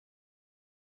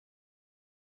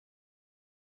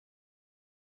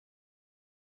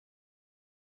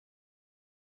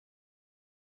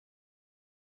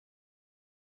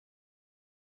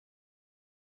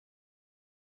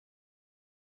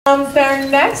Their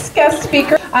next guest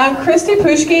speaker, Christy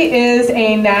Pushki, is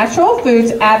a natural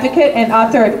foods advocate and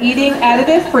author of Eating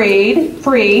Additive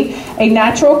Free, a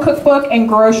natural cookbook and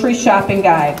grocery shopping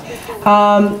guide.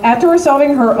 After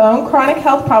resolving her own chronic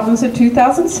health problems in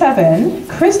 2007,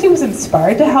 Christy was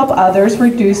inspired to help others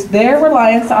reduce their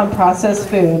reliance on processed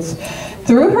foods.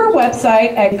 Through her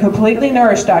website at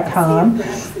CompletelyNourished.com,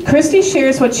 Christy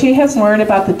shares what she has learned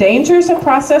about the dangers of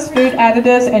processed food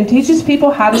additives and teaches people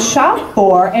how to shop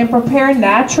for and prepare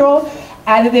natural,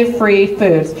 additive-free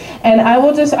foods. And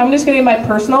I'm just going to give my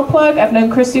personal plug. I've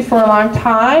known Christy for a long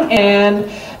time, and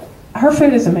her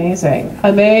food is amazing.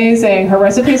 Amazing. Her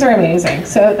recipes are amazing.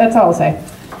 So that's all I'll say.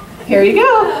 Here you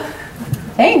go.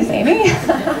 Thanks, Amy.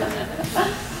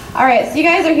 All right, so you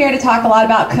guys are here to talk a lot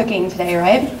about cooking today,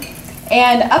 right?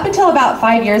 And up until about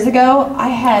 5 years ago, I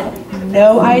had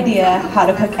no idea how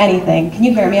to cook anything. Can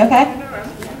you hear me okay?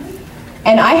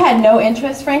 And I had no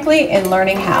interest, frankly, in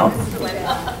learning how.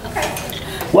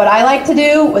 What I liked to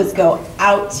do was go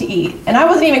out to eat. And I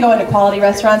wasn't even going to quality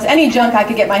restaurants. Any junk I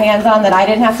could get my hands on that I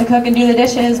didn't have to cook and do the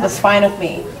dishes was fine with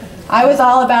me. I was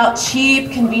all about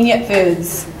cheap, convenient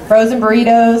foods. Frozen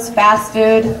burritos, fast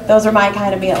food, those were my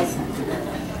kind of meals.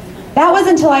 That was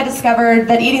until I discovered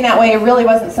that eating that way really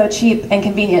wasn't so cheap and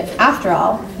convenient after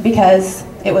all, because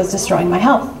it was destroying my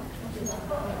health.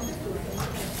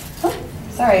 Oh,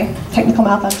 sorry, technical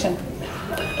malfunction.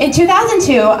 In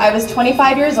 2002, I was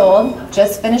 25 years old,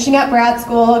 just finishing up grad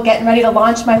school, getting ready to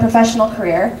launch my professional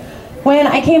career, when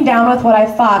I came down with what I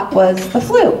thought was the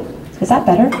flu. Is that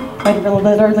better? I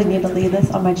literally need to leave this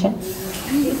on my chin.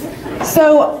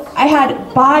 So I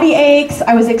had body aches,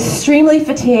 I was extremely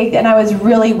fatigued, and I was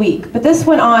really weak. But this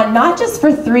went on not just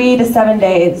for 3 to 7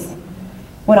 days,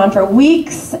 went on for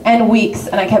weeks and weeks,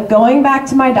 and I kept going back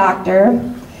to my doctor.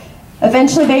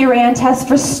 Eventually they ran tests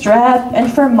for strep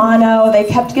and for mono. They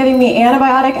kept giving me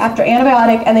antibiotic after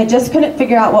antibiotic, and they just couldn't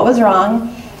figure out what was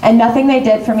wrong, and nothing they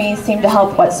did for me seemed to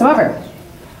help whatsoever.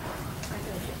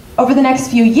 Over the next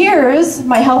few years,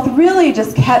 my health really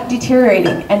just kept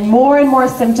deteriorating, and more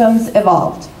symptoms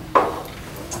evolved.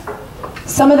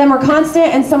 Some of them were constant,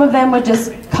 and some of them would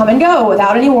just come and go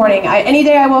without any warning. Any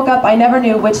day I woke up, I never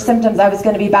knew which symptoms I was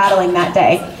going to be battling that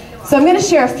day. So I'm going to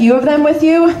share a few of them with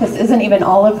you. This isn't even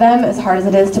all of them, as hard as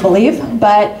it is to believe,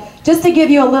 but just to give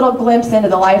you a little glimpse into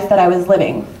the life that I was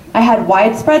living. I had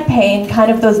widespread pain, kind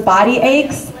of those body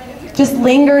aches, just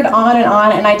lingered on,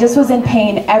 and I just was in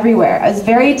pain everywhere. I was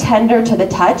very tender to the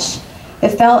touch. It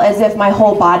felt as if my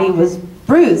whole body was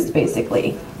bruised,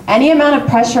 basically. Any amount of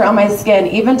pressure on my skin,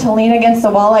 even to lean against a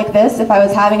wall like this, if I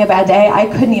was having a bad day, I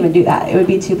couldn't even do that. It would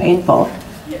be too painful.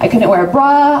 I couldn't wear a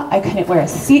bra, I couldn't wear a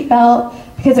seatbelt,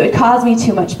 because it would cause me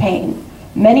too much pain.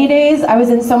 Many days I was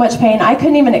in so much pain, I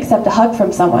couldn't even accept a hug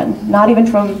from someone, not even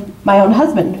from my own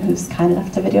husband, who's kind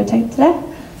enough to videotape today.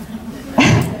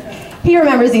 He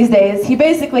remembers these days. He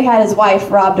basically had his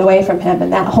wife robbed away from him,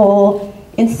 and that whole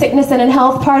in sickness and in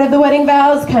health part of the wedding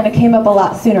vows kind of came up a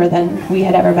lot sooner than we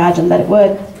had ever imagined that it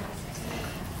would.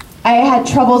 I had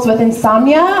troubles with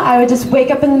insomnia. I would just wake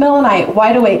up in the middle of the night,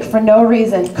 wide awake for no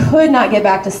reason, could not get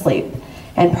back to sleep.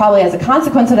 And probably as a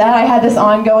consequence of that, I had this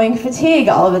ongoing fatigue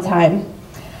all of the time.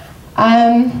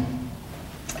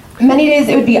 Many days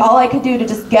it would be all I could do to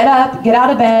just get up, get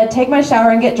out of bed, take my shower,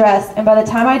 and get dressed, and by the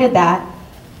time I did that,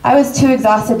 I was too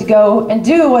exhausted to go and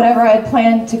do whatever I had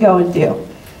planned to go and do.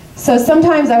 So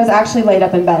sometimes I was actually laid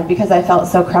up in bed because I felt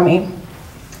so crummy.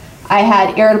 I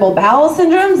had irritable bowel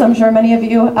syndromes. I'm sure many of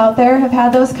you out there have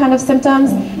had those kind of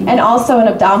symptoms. And also an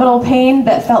abdominal pain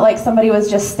that felt like somebody was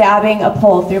just stabbing a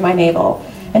pole through my navel.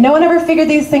 And no one ever figured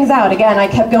these things out. Again, I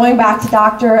kept going back to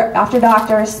doctor after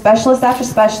doctor, specialist after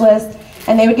specialist,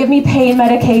 and they would give me pain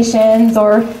medications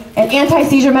or an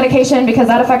anti-seizure medication because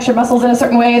that affects your muscles in a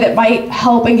certain way that might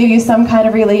help and give you some kind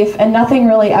of relief, and nothing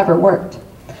really ever worked.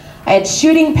 I had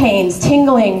shooting pains,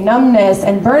 tingling, numbness,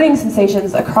 and burning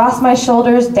sensations across my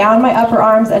shoulders, down my upper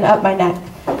arms, and up my neck.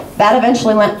 That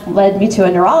eventually led me to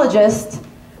a neurologist,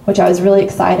 which I was really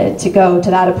excited to go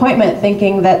to that appointment,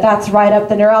 thinking that that's right up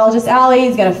the neurologist's alley.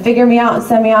 He's going to figure me out and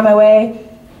send me on my way.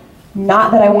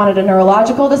 Not that I wanted a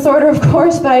neurological disorder, of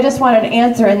course, but I just wanted an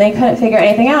answer, and they couldn't figure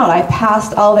anything out. I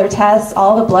passed all their tests,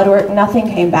 all the blood work, nothing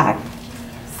came back.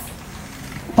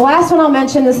 The last one I'll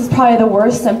mention, this is probably the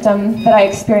worst symptom that I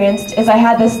experienced, is I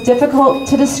had this difficult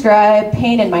to describe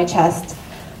pain in my chest.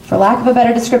 For lack of a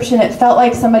better description, it felt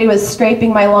like somebody was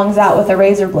scraping my lungs out with a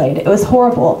razor blade. It was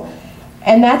horrible.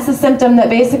 And that's the symptom that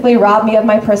basically robbed me of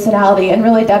my personality and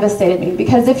really devastated me.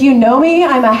 Because if you know me,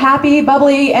 I'm a happy,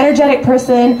 bubbly, energetic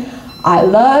person. I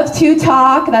love to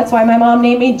talk. That's why my mom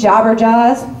named me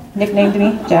Jabberjaws, nicknamed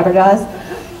me Jabberjaws.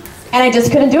 And I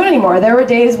just couldn't do it anymore. There were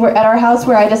days where, at our house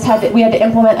where we had to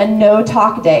implement a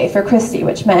no-talk day for Christy,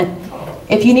 which meant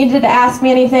if you needed to ask me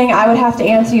anything, I would have to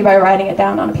answer you by writing it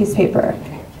down on a piece of paper.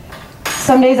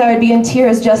 Some days I would be in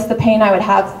tears, just the pain I would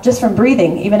have just from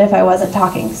breathing, even if I wasn't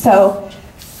talking. So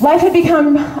life had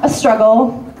become a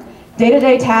struggle.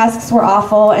 Day-to-day tasks were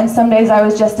awful, and some days I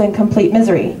was just in complete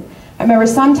misery. I remember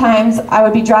sometimes I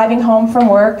would be driving home from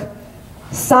work,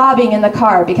 sobbing in the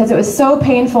car because it was so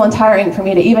painful and tiring for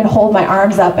me to even hold my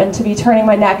arms up and to be turning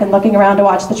my neck and looking around to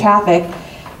watch the traffic.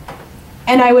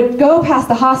 And I would go past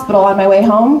the hospital on my way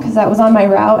home, because that was on my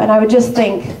route, and I would just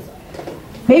think,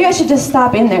 maybe I should just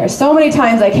stop in there. So many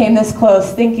times I came this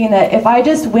close, thinking that if I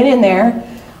just went in there,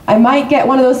 I might get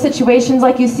one of those situations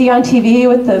like you see on TV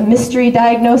with the mystery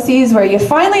diagnoses, where you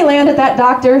finally land at that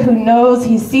doctor who knows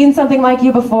he's seen something like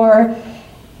you before,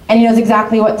 and he knows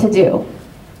exactly what to do.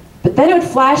 But then it would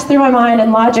flash through my mind,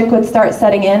 and logic would start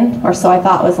setting in, or so I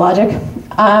thought was logic,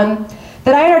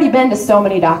 that I had already been to so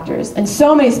many doctors and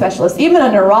so many specialists. Even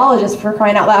a neurologist, for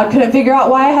crying out loud, couldn't figure out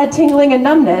why I had tingling and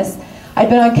numbness. I'd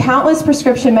been on countless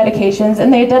prescription medications,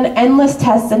 and they had done endless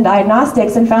tests and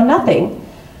diagnostics and found nothing.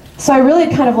 So I really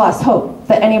had kind of lost hope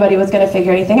that anybody was going to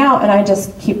figure anything out, and I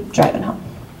just keep driving home.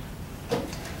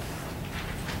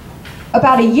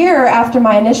 About a year after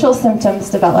my initial symptoms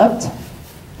developed,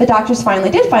 the doctors finally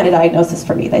did find a diagnosis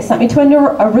for me. They sent me to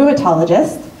a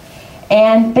rheumatologist,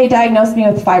 and they diagnosed me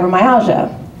with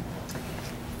fibromyalgia,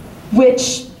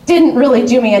 which didn't really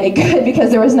do me any good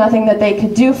because there was nothing that they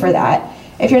could do for that.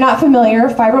 If you're not familiar,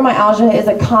 fibromyalgia is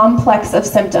a complex of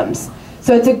symptoms.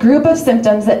 So it's a group of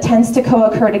symptoms that tends to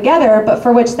co-occur together, but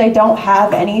for which they don't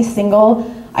have any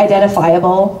single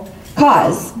identifiable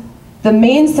cause. The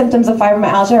main symptoms of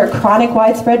fibromyalgia are chronic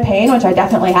widespread pain, which I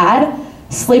definitely had,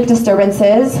 sleep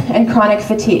disturbances, and chronic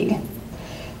fatigue.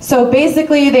 So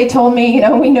basically they told me,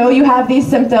 we know you have these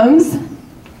symptoms,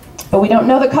 but we don't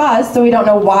know the cause, so we don't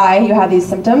know why you have these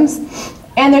symptoms.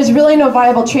 And there's really no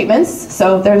viable treatments,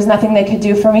 so there's nothing they could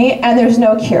do for me, and there's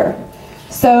no cure.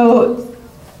 So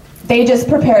they just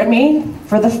prepared me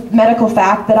for the medical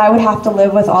fact that I would have to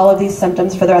live with all of these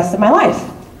symptoms for the rest of my life.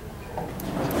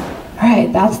 All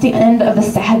right, that's the end of the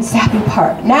sad, sappy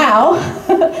part. Now,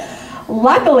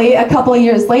 luckily, a couple of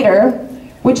years later,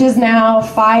 which is now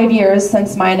 5 years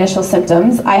since my initial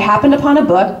symptoms, I happened upon a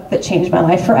book that changed my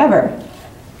life forever.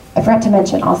 I forgot to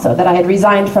mention also that I had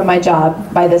resigned from my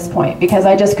job by this point because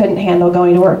I just couldn't handle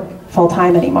going to work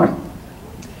full-time anymore.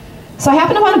 So I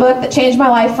happened upon a book that changed my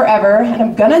life forever, and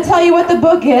I'm gonna tell you what the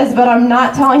book is, but I'm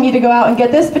not telling you to go out and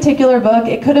get this particular book.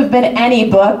 It could have been any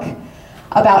book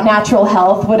about natural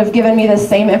health, would have given me the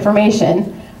same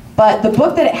information. But the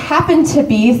book that it happened to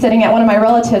be sitting at one of my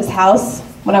relatives' house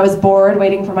when I was bored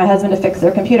waiting for my husband to fix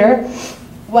their computer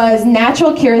was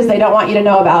Natural Cures They Don't Want You to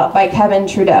Know About by Kevin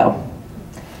Trudeau.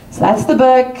 So that's the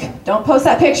book. Don't post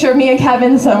that picture of me and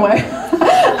Kevin somewhere.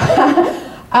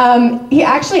 He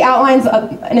actually outlines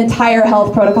an entire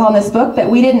health protocol in this book that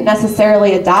we didn't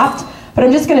necessarily adopt, but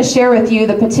I'm just going to share with you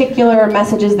the particular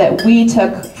messages that we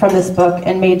took from this book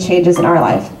and made changes in our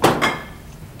life.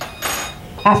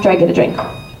 After I get a drink.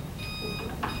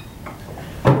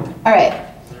 All right.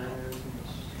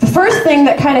 The first thing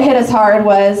that kind of hit us hard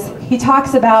was he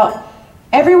talks about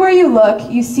everywhere you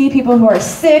look, you see people who are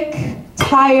sick,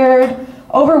 tired,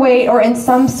 overweight, or in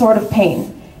some sort of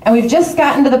pain. And we've just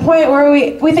gotten to the point where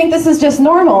we think this is just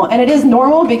normal. And it is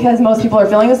normal because most people are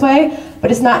feeling this way, but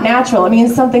it's not natural. It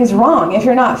means something's wrong. If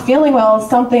you're not feeling well,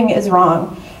 something is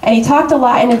wrong. And he talked a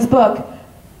lot in his book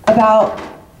about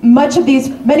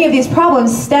many of these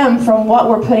problems stem from what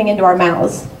we're putting into our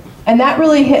mouths. And that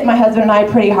really hit my husband and I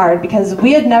pretty hard because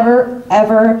we had never,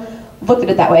 ever looked at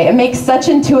it that way. It makes such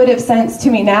intuitive sense to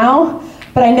me now,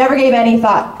 but I never gave any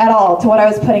thought at all to what I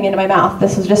was putting into my mouth.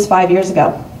 This was just 5 years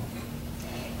ago.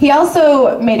 He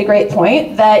also made a great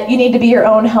point that you need to be your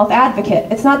own health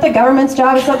advocate. It's not the government's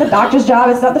job, it's not the doctor's job,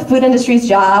 it's not the food industry's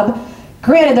job.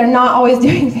 Granted, they're not always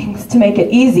doing things to make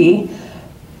it easy,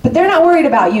 but they're not worried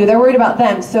about you, they're worried about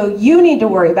them, so you need to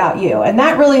worry about you. And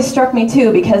that really struck me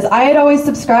too, because I had always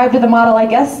subscribed to the model, I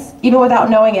guess, even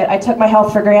without knowing it. I took my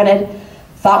health for granted,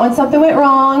 thought when something went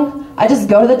wrong, I just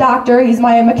go to the doctor, he's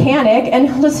my mechanic, and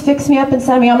he'll just fix me up and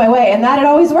send me on my way. And that had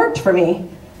always worked for me,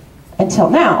 until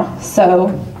now.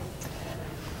 So,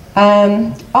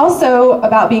 also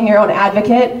about being your own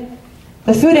advocate,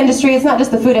 the food industry, it's not just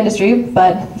the food industry,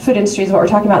 but the food industry is what we're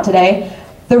talking about today.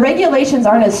 The regulations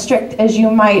aren't as strict as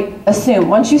you might assume.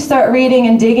 Once you start reading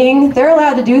and digging, they're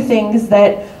allowed to do things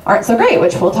that aren't so great,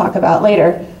 which we'll talk about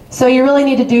later. So you really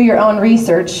need to do your own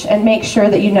research and make sure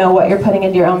that you know what you're putting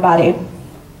into your own body.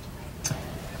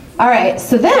 All right,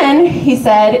 so then he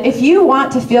said, if you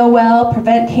want to feel well,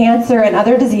 prevent cancer and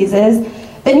other diseases,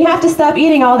 then you have to stop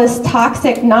eating all this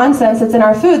toxic nonsense that's in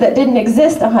our food that didn't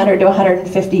exist 100 to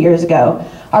 150 years ago.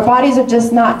 Our bodies are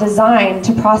just not designed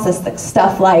to process the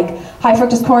stuff like high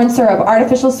fructose corn syrup,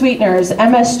 artificial sweeteners,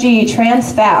 MSG,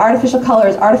 trans fat, artificial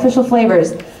colors, artificial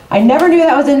flavors. I never knew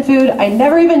that was in food. I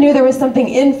never even knew there was something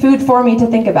in food for me to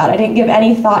think about. I didn't give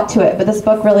any thought to it, but this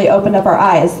book really opened up our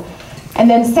eyes. And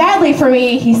then sadly for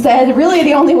me, he said, really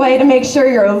the only way to make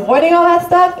sure you're avoiding all that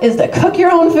stuff is to cook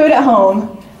your own food at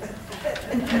home.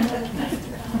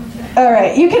 All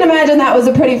right, you can imagine that was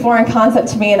a pretty foreign concept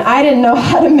to me, and I didn't know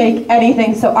how to make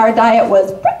anything, so our diet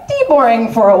was pretty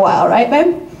boring for a while, right,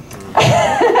 babe?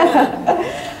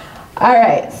 All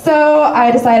right, so I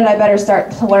decided I better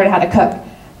start to learn how to cook.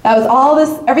 That was all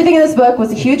this, everything in this book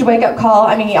was a huge wake-up call.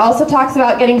 I mean, he also talks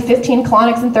about getting 15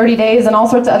 colonics in 30 days and all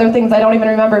sorts of other things I don't even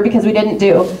remember because we didn't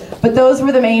do. But those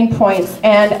were the main points.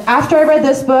 And after I read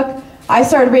this book, I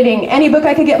started reading any book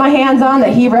I could get my hands on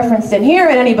that he referenced in here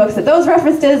and any books that those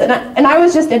referenced, and I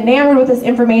was just enamored with this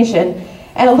information.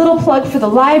 And a little plug for the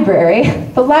library.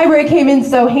 The library came in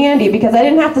so handy because I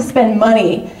didn't have to spend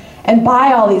money and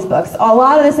buy all these books. A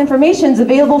lot of this information is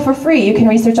available for free. You can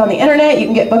research on the internet, you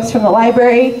can get books from the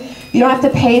library, you don't have to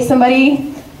pay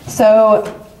somebody. So,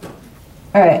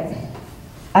 all right,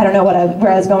 I don't know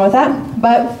where I was going with that,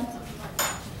 but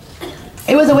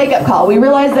it was a wake-up call. We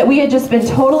realized that we had just been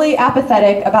totally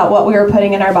apathetic about what we were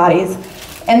putting in our bodies.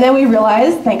 And then we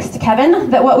realized, thanks to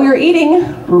Kevin, that what we were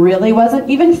eating really wasn't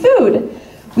even food.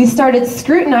 We started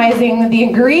scrutinizing the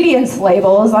ingredients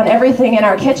labels on everything in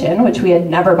our kitchen, which we had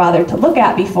never bothered to look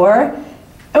at before,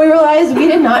 and we realized we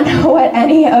did not know what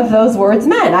any of those words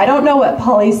meant. I don't know what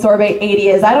polysorbate 80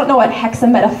 is. I don't know what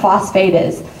hexametaphosphate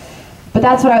is. But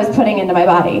that's what I was putting into my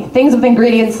body. Things with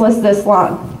ingredients lists this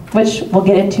long, which we'll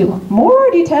get into more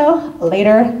detail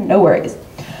later, no worries.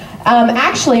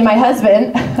 Actually, my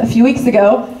husband, a few weeks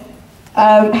ago,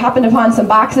 happened upon some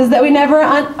boxes that we never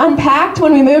unpacked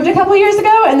when we moved a couple years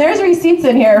ago, and there's receipts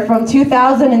in here from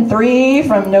 2003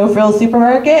 from No Frills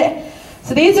Supermarket.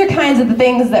 So these are kinds of the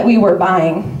things that we were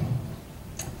buying.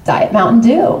 Diet Mountain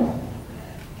Dew.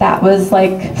 That was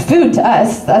like food to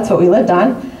us. That's what we lived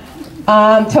on.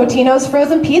 Totino's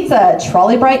frozen pizza,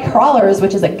 Trolley Bright crawlers,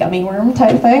 which is a gummy worm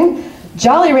type thing.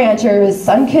 Jolly Ranchers,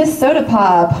 Sunkist soda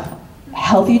pop,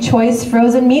 Healthy Choice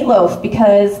frozen meatloaf,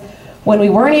 because when we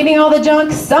weren't eating all the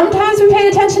junk, sometimes we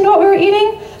paid attention to what we were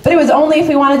eating, but it was only if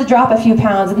we wanted to drop a few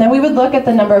pounds, and then we would look at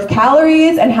the number of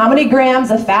calories and how many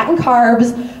grams of fat and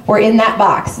carbs were in that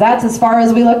box. That's as far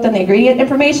as we looked on the ingredient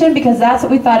information, because that's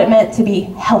what we thought it meant to be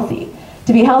healthy.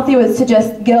 To be healthy was to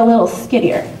just get a little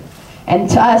skinnier. And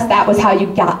to us, that was how you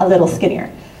got a little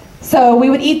skinnier. So we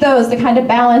would eat those to kind of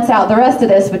balance out the rest of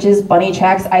this, which is Bunny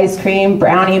Tracks ice cream,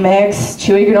 brownie mix,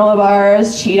 chewy granola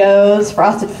bars, Cheetos,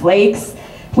 Frosted Flakes.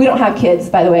 We don't have kids,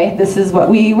 by the way. This is what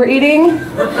we were eating.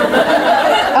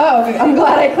 Oh, I'm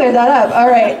glad I cleared that up. All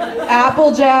right,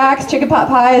 Apple Jacks, chicken pot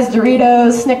pies,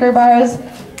 Doritos, Snicker bars,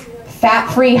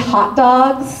 fat-free hot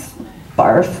dogs,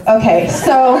 barf. Okay,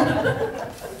 so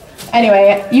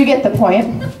anyway, you get the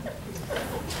point.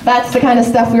 That's the kind of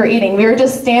stuff we were eating. We were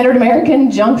just standard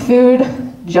American junk food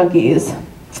junkies.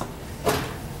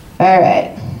 All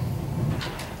right,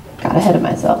 got ahead of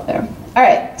myself there. All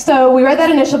right, so we read that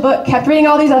initial book, kept reading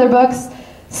all these other books,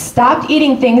 stopped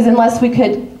eating things unless we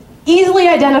could easily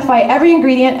identify every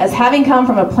ingredient as having come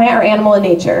from a plant or animal in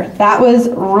nature. That was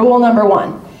rule number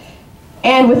one.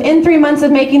 And within 3 months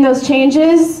of making those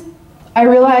changes, I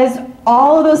realized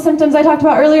all of those symptoms I talked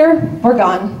about earlier were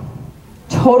gone,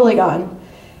 totally gone.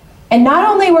 And not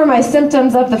only were my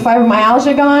symptoms of the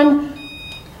fibromyalgia gone,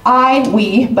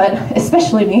 but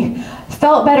especially me,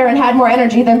 felt better and had more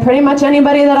energy than pretty much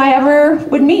anybody that I ever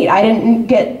would meet. I didn't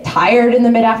get tired in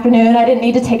the mid-afternoon. I didn't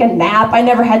need to take a nap. I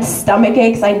never had stomach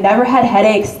aches. I never had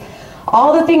headaches.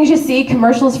 All the things you see,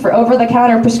 commercials for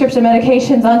over-the-counter prescription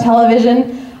medications on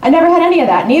television, I never had any of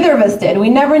that. Neither of us did. We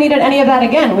never needed any of that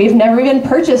again. We've never even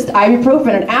purchased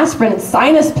ibuprofen and aspirin and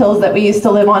sinus pills that we used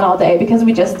to live on all day because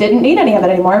we just didn't need any of it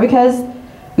anymore because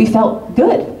we felt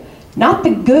good. Not the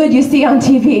good you see on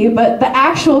TV, but the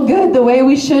actual good, the way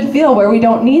we should feel, where we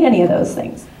don't need any of those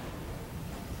things.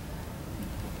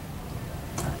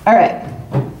 All right.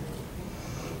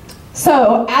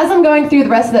 So as I'm going through the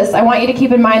rest of this, I want you to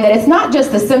keep in mind that it's not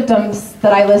just the symptoms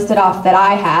that I listed off that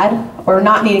I had, or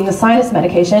not needing the sinus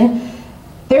medication.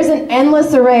 There's an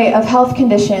endless array of health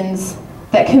conditions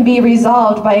that can be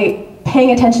resolved by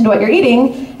paying attention to what you're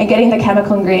eating and getting the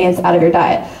chemical ingredients out of your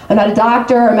diet. I'm not a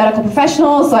doctor or a medical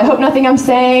professional, so I hope nothing I'm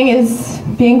saying is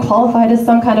being qualified as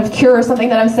some kind of cure or something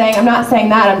that I'm saying. I'm not saying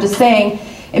that. I'm just saying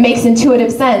It makes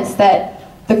intuitive sense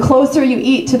that the closer you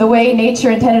eat to the way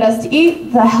nature intended us to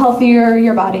eat, the healthier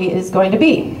your body is going to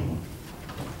be.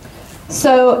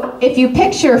 So if you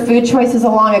picture food choices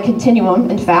along a continuum,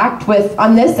 in fact, with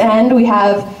on this end we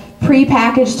have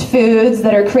pre-packaged foods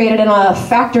that are created in a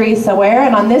factory somewhere,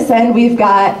 and on this end we've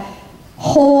got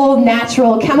whole,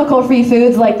 natural, chemical-free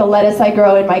foods like the lettuce I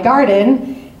grow in my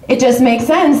garden. It just makes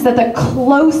sense that the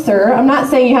closer, I'm not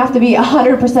saying you have to be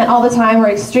 100% all the time or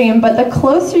extreme, but the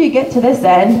closer you get to this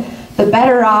end, the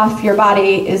better off your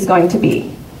body is going to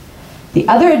be. The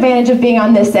other advantage of being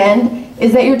on this end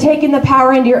is that you're taking the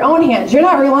power into your own hands. You're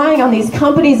not relying on these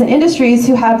companies and industries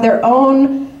who have their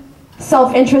own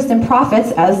self-interest and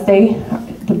profits, as they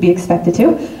would be expected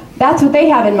to. That's what they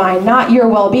have in mind, not your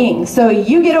well-being. So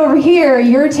you get over here,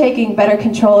 you're taking better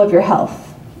control of your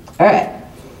health. All right.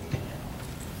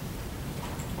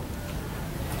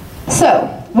 So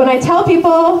when I tell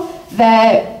people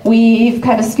that we've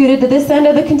kind of scooted to this end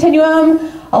of the continuum,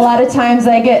 a lot of times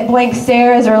I get blank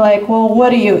stares or like, well, what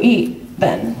do you eat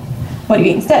then? What do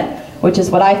you eat instead? Which is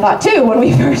what I thought too when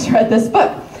we first read this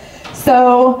book.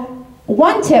 So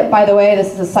one tip, by the way,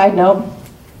 this is a side note,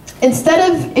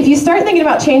 if you start thinking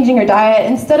about changing your diet,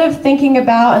 instead of thinking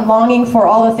about and longing for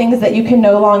all the things that you can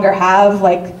no longer have,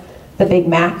 like the Big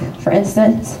Mac, for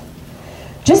instance,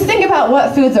 just think about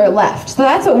what foods are left. So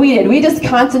that's what we did. We just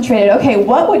concentrated, okay,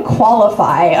 what would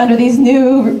qualify under these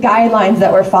new guidelines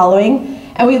that we're following?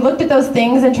 And we looked at those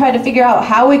things and tried to figure out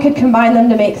how we could combine them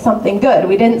to make something good.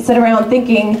 We didn't sit around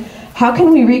thinking, how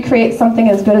can we recreate something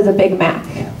as good as a Big Mac?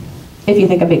 If you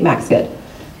think a Big Mac's good.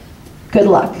 Good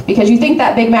luck. Because you think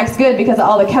that Big Mac's good because of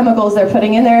all the chemicals they're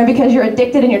putting in there, and because you're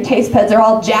addicted and your taste buds are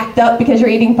all jacked up because you're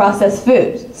eating processed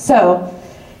food. So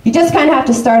you just kind of have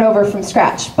to start over from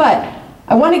scratch. But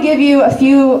I want to give you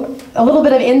a little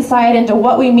bit of insight into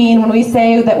what we mean when we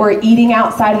say that we're eating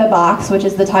outside of the box, which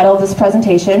is the title of this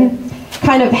presentation,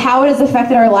 kind of how it has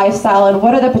affected our lifestyle and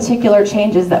what are the particular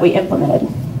changes that we implemented.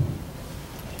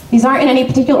 These aren't in any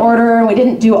particular order, and we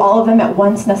didn't do all of them at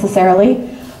once necessarily.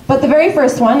 But the very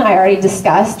first one I already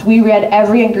discussed. We read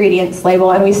every ingredients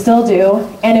label, and we still do.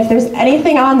 And if there's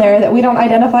anything on there that we don't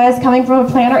identify as coming from a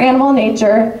plant or animal in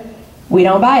nature, we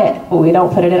don't buy it. We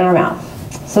don't put it in our mouth.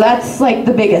 So that's like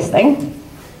the biggest thing.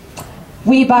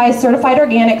 We buy certified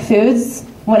organic foods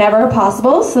whenever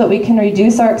possible so that we can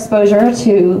reduce our exposure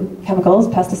to chemicals,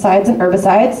 pesticides, and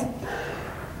herbicides.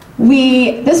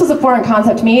 This was a foreign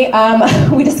concept to me.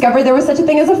 We discovered there was such a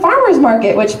thing as a farmer's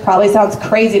market, which probably sounds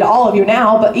crazy to all of you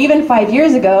now, but even 5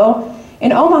 years ago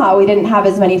in Omaha, we didn't have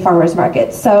as many farmer's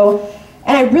markets. And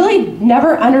I really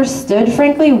never understood,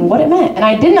 frankly, what it meant. And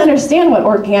I didn't understand what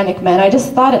organic meant. I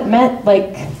just thought it meant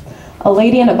like a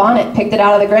lady in a bonnet picked it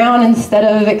out of the ground instead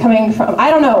of it coming from, I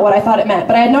don't know what I thought it meant,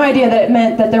 but I had no idea that it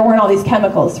meant that there weren't all these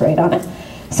chemicals right on it.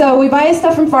 So we buy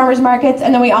stuff from farmers markets,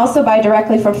 and then we also buy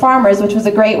directly from farmers, which was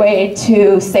a great way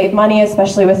to save money,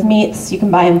 especially with meats. You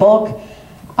can buy in bulk.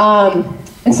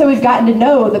 And so we've gotten to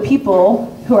know the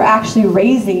people who are actually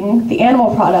raising the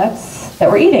animal products that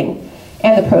we're eating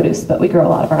and the produce, but we grow a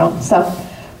lot of our own. So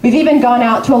we've even gone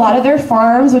out to a lot of their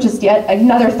farms, which is yet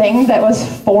another thing that was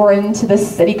foreign to this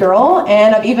city girl.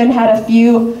 And I've even had a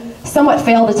few somewhat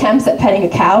failed attempts at petting a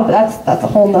cow, but that's a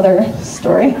whole nother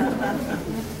story.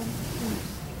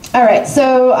 All right,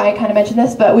 so I kind of mentioned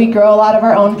this, but we grow a lot of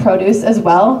our own produce as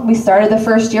well. We started the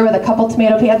first year with a couple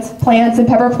tomato plants and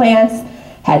pepper plants.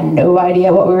 Had no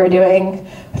idea what we were doing.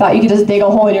 Thought you could just dig a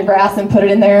hole in your grass and put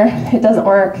it in there. It doesn't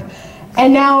work.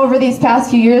 And now over these past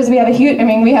few years, we have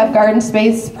we have garden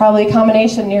space, probably a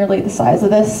combination nearly the size of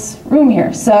this room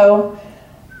here. So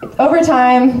over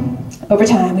time,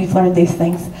 we've learned these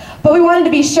things. But we wanted to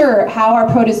be sure how our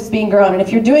produce is being grown. And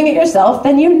if you're doing it yourself,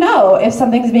 then you know if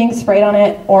something's being sprayed on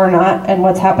it or not and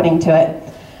what's happening to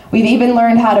it. We've even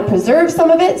learned how to preserve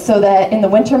some of it so that in the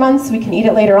winter months we can eat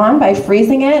it later on by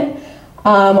freezing it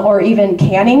or even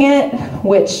canning it,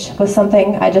 which was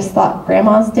something I just thought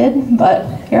grandmas did, but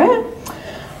here I am.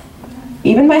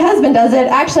 Even my husband does it.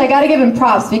 Actually, I gotta give him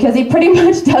props because he pretty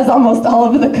much does almost all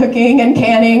of the cooking and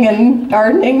canning and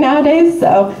gardening nowadays,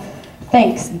 so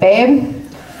thanks, babe.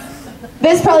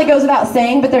 This probably goes without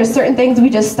saying, but there's certain things we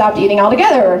just stopped eating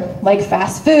altogether, like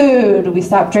fast food. We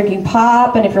stopped drinking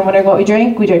pop, and if you're wondering what we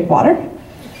drink water.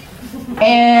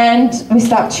 And we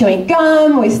stopped chewing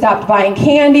gum, we stopped buying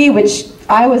candy, which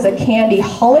I was a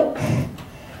candy-holic.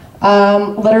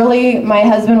 Literally, my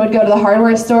husband would go to the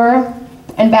hardware store,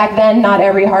 and back then, not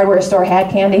every hardware store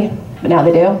had candy, but now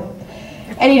they do.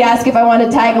 And he'd ask if I wanted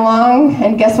to tag along,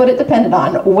 and guess what it depended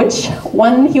on? Which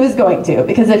one he was going to.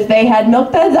 Because if they had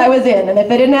Milk Duds, I was in. And if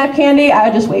they didn't have candy, I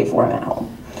would just wait for him at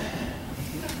home.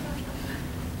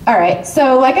 All right,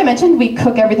 so like I mentioned, we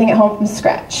cook everything at home from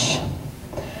scratch.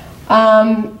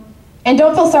 And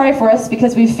don't feel sorry for us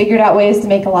because we've figured out ways to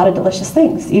make a lot of delicious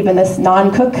things. Even this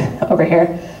non-cook over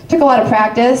here. Took a lot of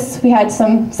practice. We had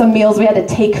some meals we had to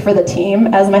take for the team,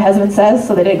 as my husband says,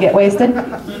 so they didn't get wasted.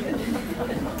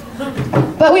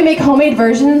 But we make homemade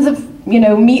versions of,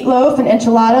 meatloaf and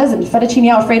enchiladas and fettuccine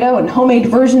alfredo and homemade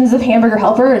versions of hamburger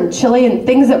helper and chili and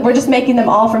things that we're just making them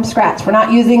all from scratch. We're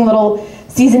not using little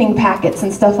seasoning packets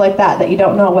and stuff like that you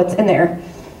don't know what's in there.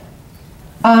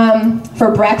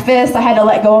 For breakfast, I had to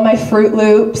let go of my Fruit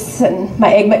Loops and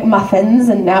my Egg McMuffins,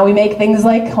 and now we make things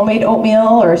like homemade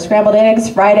oatmeal or scrambled eggs,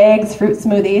 fried eggs, fruit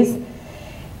smoothies.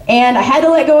 And I had to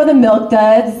let go of the Milk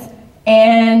Duds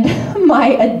and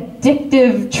my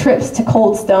addictive trips to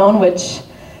Cold Stone, which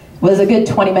was a good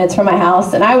 20 minutes from my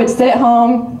house. And I would sit at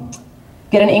home,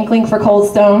 get an inkling for Cold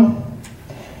Stone,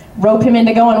 rope him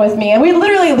into going with me, and we'd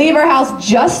literally leave our house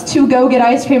just to go get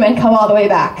ice cream and come all the way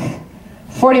back.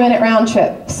 40-minute round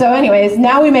trip. So anyways,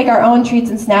 now we make our own treats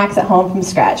and snacks at home from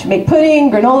scratch. We make pudding,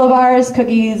 granola bars,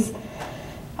 cookies,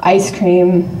 ice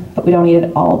cream, but we don't eat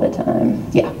it all the time.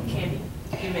 Yeah. Candy.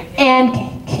 You make candy.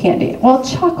 And candy. Well,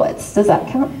 chocolates, does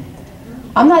that count?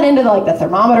 I'm not into the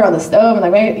thermometer on the stove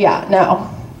and yeah, no.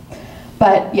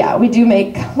 But yeah, we do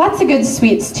make lots of good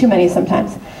sweets, too many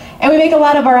sometimes. And we make a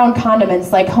lot of our own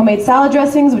condiments, like homemade salad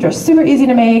dressings, which are super easy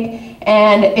to make.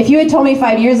 And if you had told me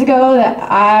 5 years ago that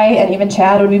I, and even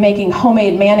Chad, would be making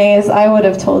homemade mayonnaise, I would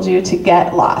have told you to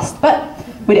get lost. But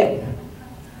we did.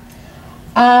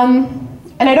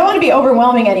 And I don't want to be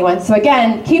overwhelming anyone, so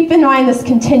again, keep in mind this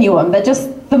continuum, that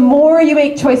just the more you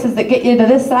make choices that get you to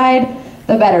this side,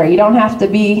 the better. You don't have to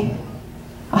be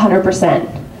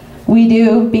 100%. We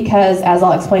do because, as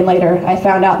I'll explain later, I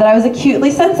found out that I was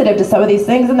acutely sensitive to some of these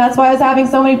things, and that's why I was having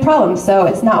so many problems, so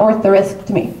it's not worth the risk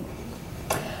to me.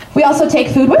 We also take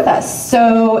food with us,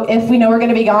 so if we know we're going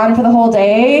to be gone for the whole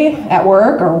day at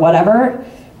work or whatever,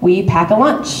 we pack a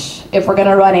lunch. If we're going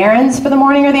to run errands for the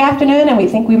morning or the afternoon and we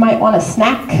think we might want a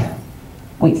snack,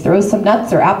 we throw some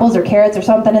nuts or apples or carrots or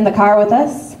something in the car with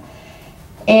us.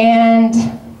 And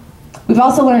we've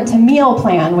also learned to meal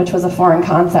plan, which was a foreign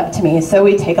concept to me. So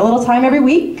we take a little time every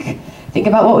week, think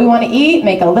about what we want to eat,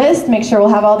 make a list, make sure we'll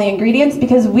have all the ingredients,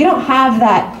 because we don't have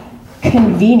that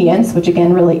convenience, which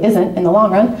again really isn't in the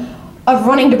long run, of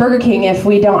running to Burger King if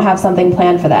we don't have something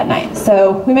planned for that night.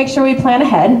 So we make sure we plan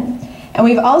ahead. And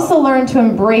we've also learned to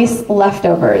embrace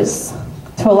leftovers.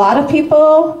 To a lot of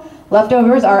people,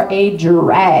 leftovers are a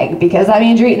drag, because that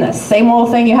means you're eating the same old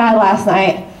thing you had last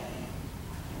night.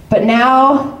 But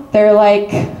now they're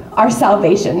like our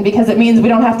salvation, because it means we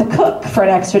don't have to cook for an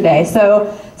extra day.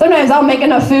 So sometimes I'll make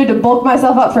enough food to bulk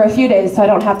myself up for a few days so I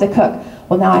don't have to cook.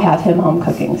 Well, now I have him home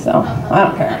cooking, so I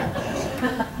don't care.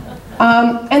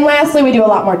 And lastly, we do a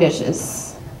lot more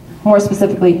dishes. More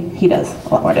specifically, he does a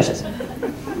lot more dishes.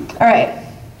 All right.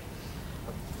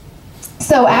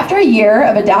 So after a year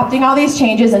of adopting all these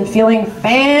changes and feeling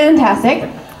fantastic,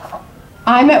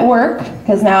 I'm at work,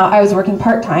 because now I was working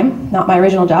part-time, not my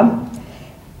original job,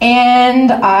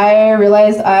 and I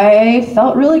realized I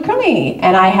felt really crummy,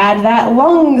 and I had that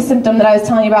lung symptom that I was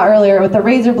telling you about earlier with the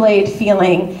razor blade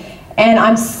feeling, and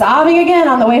I'm sobbing again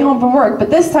on the way home from work, but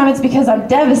this time it's because I'm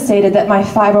devastated that my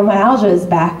fibromyalgia is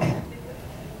back.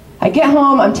 I get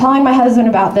home, I'm telling my husband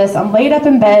about this, I'm laid up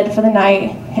in bed for the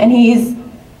night, and he's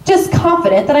just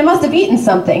confident that I must have eaten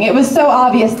something. It was so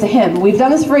obvious to him. We've done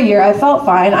this for a year, I felt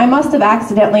fine, I must have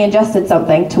accidentally ingested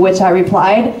something, to which I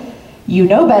replied, "You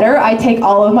know better, I take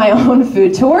all of my own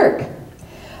food to work."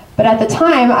 But at the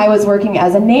time, I was working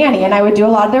as a nanny, and I would do a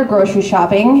lot of their grocery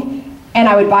shopping, and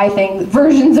I would buy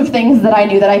versions of things that I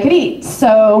knew that I could eat.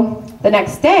 So the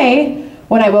next day,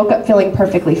 when I woke up feeling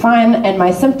perfectly fine and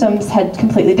my symptoms had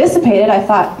completely dissipated, I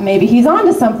thought maybe he's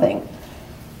onto something.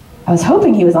 I was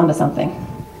hoping he was onto something.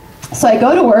 So I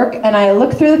go to work and I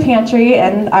look through the pantry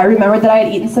and I remembered that I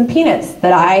had eaten some peanuts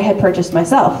that I had purchased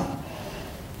myself.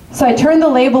 So I turned the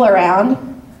label around.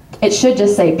 It should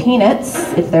just say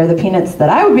peanuts, if they're the peanuts that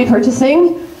I would be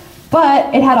purchasing,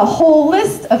 but it had a whole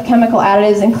list of chemical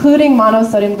additives, including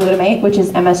monosodium glutamate, which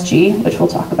is MSG, which we'll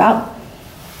talk about.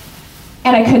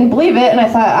 And I couldn't believe it, and I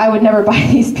thought I would never buy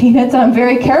these peanuts, and I'm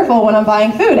very careful when I'm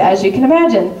buying food, as you can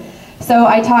imagine. So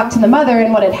I talked to the mother,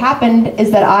 and what had happened is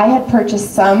that I had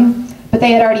purchased some, but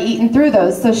they had already eaten through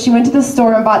those. So she went to the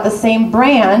store and bought the same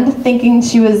brand, thinking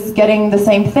she was getting the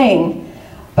same thing.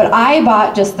 But I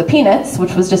bought just the peanuts,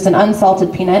 which was just an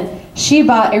unsalted peanut. She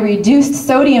bought a reduced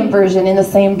sodium version in the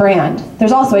same brand.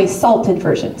 There's also a salted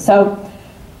version. So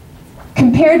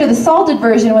compared to the salted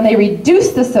version, when they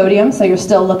reduced the sodium, so you're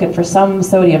still looking for some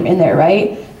sodium in there,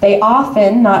 right? they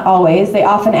often, not always, they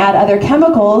often add other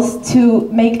chemicals to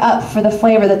make up for the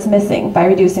flavor that's missing by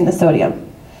reducing the sodium.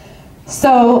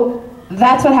 So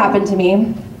that's what happened to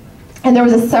me. And there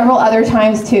was several other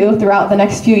times too throughout the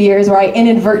next few years where I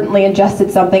inadvertently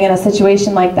ingested something in a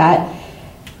situation like that.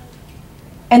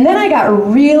 And then I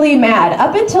got really mad.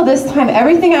 Up until this time,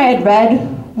 everything I had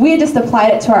read, we had just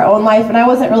applied it to our own life, and I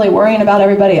wasn't really worrying about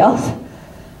everybody else.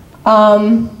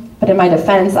 But in my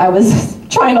defense, I was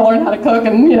trying to learn how to cook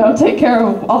and, take care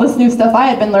of all this new stuff I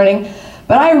had been learning.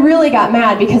 But I really got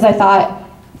mad because I thought,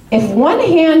 if one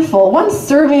handful, one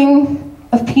serving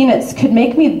of peanuts could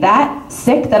make me that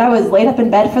sick that I was laid up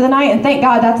in bed for the night, and thank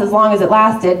God that's as long as it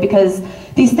lasted, because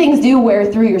these things do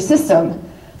wear through your system.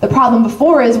 The problem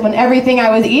before is when everything I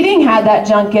was eating had that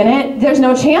junk in it, there's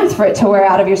no chance for it to wear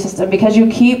out of your system because you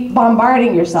keep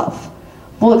bombarding yourself.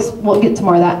 We'll get to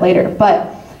more of that later.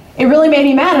 But it really made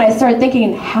me mad, and I started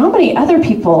thinking, how many other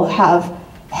people have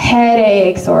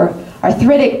headaches or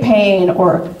arthritic pain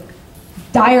or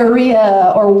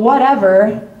diarrhea or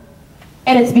whatever,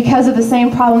 and it's because of the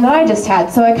same problem that I just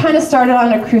had. So I kind of started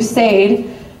on a crusade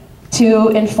to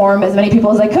inform as many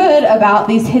people as I could about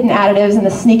these hidden additives and the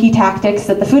sneaky tactics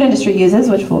that the food industry uses,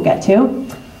 which we'll get to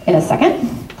in a second.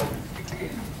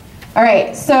 All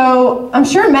right, so I'm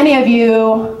sure many of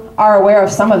you are aware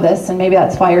of some of this, and maybe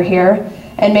that's why you're here.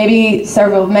 And maybe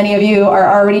many of you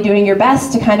are already doing your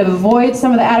best to kind of avoid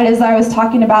some of the additives I was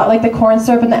talking about, like the corn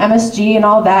syrup and the MSG and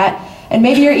all that. And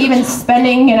maybe you're even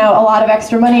spending, a lot of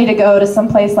extra money to go to some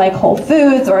place like Whole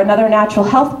Foods or another natural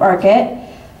health market.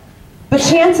 But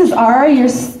chances are you're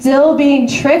still being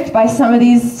tricked by some of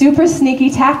these super sneaky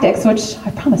tactics, which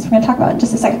I promise we're going to talk about in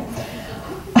just a second.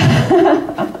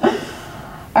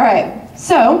 All right,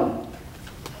 so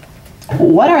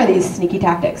what are these sneaky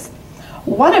tactics?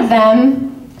 One of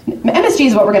them, MSG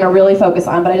is what we're going to really focus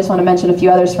on, but I just want to mention a few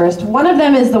others first. One of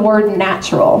them is the word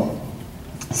natural.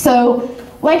 So,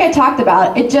 like I talked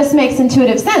about, it just makes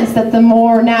intuitive sense that the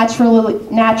more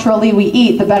naturally we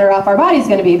eat, the better off our body's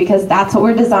going to be, because that's what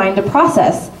we're designed to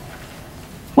process.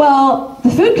 Well,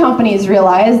 the food companies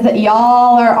realize that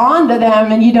y'all are onto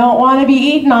them and you don't want to be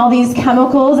eating all these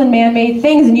chemicals and man-made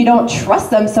things, and you don't trust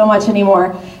them so much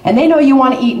anymore. And they know you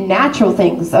want to eat natural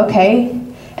things, okay?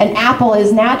 An apple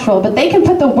is natural, but they can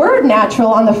put the word natural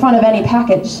on the front of any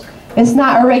package. It's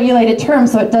not a regulated term,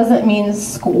 so it doesn't mean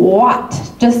squat.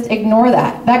 Just ignore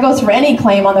that. That goes for any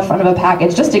claim on the front of a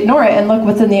package. Just ignore it and look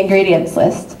what's in the ingredients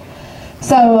list.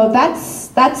 So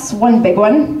that's one big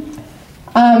one.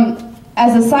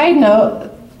 As a side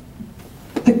note,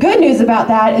 the good news about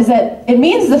that is that it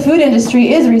means the food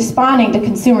industry is responding to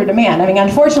consumer demand. I mean,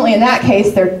 unfortunately, in that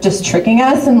case, they're just tricking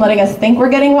us and letting us think we're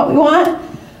getting what we want.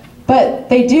 But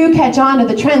they do catch on to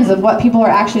the trends of what people are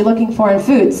actually looking for in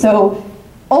food. So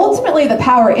ultimately, the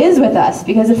power is with us,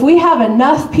 because if we have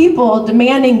enough people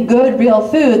demanding good, real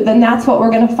food, then that's what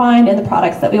we're going to find in the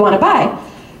products that we want to buy.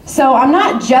 So I'm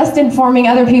not just informing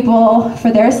other people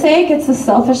for their sake, it's a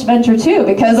selfish venture too,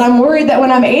 because I'm worried that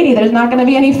when I'm 80, there's not going to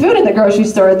be any food in the grocery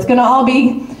store. It's going to all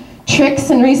be Trix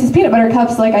and Reese's peanut butter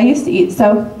cups like I used to eat. So,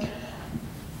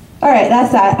 all right,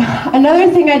 that's that. Another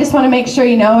thing I just want to make sure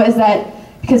you know is that,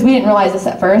 because we didn't realize this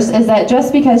at first, is that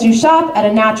just because you shop at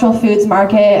a natural foods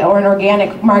market or an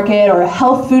organic market or a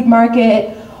health food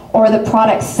market, or the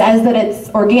product says that it's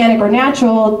organic or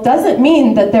natural, doesn't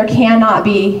mean that there cannot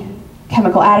be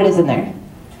chemical additives in there.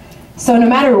 So no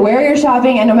matter where you're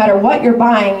shopping and no matter what you're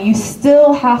buying, you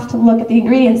still have to look at the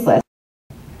ingredients list.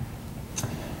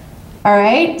 All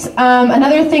right,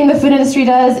 another thing the food industry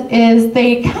does is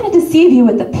they kind of deceive you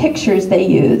with the pictures they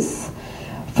use.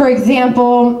 For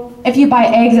example, if you buy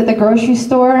eggs at the grocery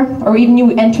store, or even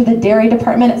you enter the dairy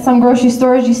department at some grocery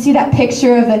stores, you see that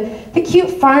picture of the cute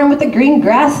farm with the green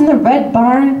grass and the red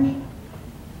barn.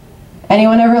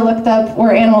 Anyone ever looked up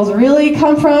where animals really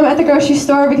come from at the grocery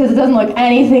store? Because it doesn't look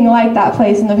anything like that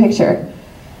place in the picture.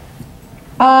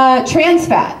 Trans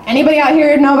fat. Anybody out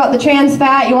here know about the trans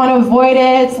fat? You want to avoid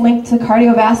it. It's linked to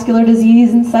cardiovascular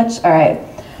disease and such. All right.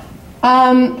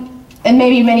 And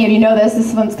maybe many of you know this.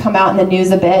 This one's come out in the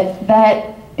news a bit,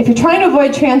 that if you're trying to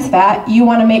avoid trans fat, you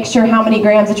want to make sure how many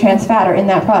grams of trans fat are in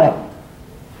that product.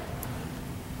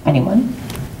 Anyone?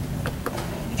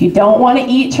 If you don't want to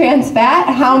eat trans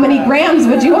fat, how many grams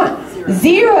would you want?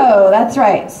 Zero, that's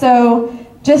right. So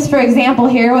just for example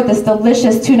here with this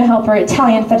delicious tuna helper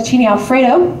Italian fettuccine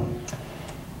alfredo,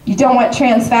 you don't want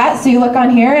trans fat, so you look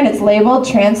on here and it's labeled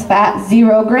trans fat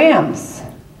 0 grams.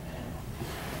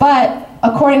 But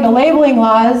according to labeling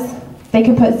laws, they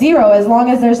can put 0 as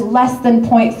long as there's less than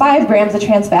 0.5 grams of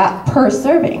trans fat per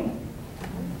serving.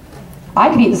 I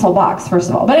could eat this whole box, first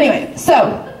of all. But anyway,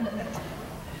 so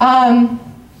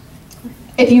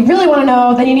if you really want to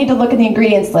know, then you need to look at the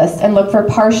ingredients list and look for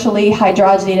partially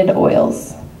hydrogenated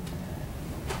oils.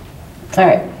 All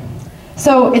right.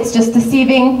 So it's just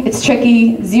deceiving, it's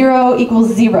tricky. 0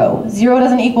 equals 0. 0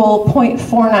 doesn't equal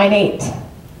 0.498.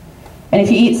 And if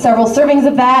you eat several servings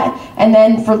of that, and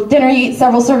then for dinner you eat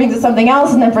several servings of something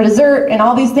else, and then for dessert, and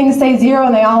all these things say 0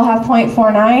 and they all have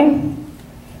 0.49,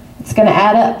 it's going to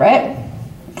add up, right?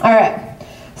 All right.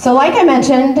 So like I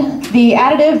mentioned, the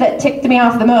additive that ticked me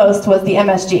off the most was the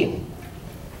MSG.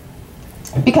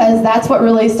 Because that's what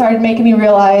really started making me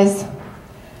realize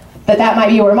that that might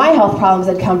be where my health problems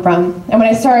had come from. And when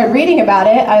I started reading about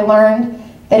it, I learned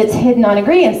that it's hidden on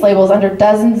ingredients labels under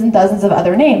dozens and dozens of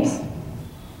other names.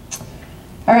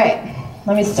 All right,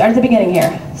 let me start at the beginning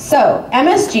here. So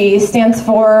MSG stands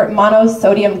for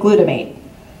monosodium glutamate.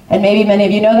 And maybe many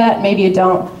of you know that, maybe you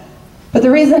don't. But the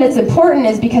reason it's important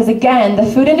is because, again, the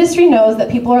food industry knows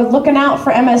that people are looking out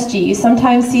for MSG. You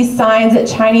sometimes see signs at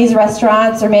Chinese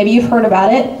restaurants, or maybe you've heard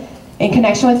about it, in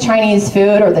connection with Chinese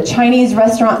food, or the Chinese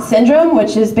restaurant syndrome,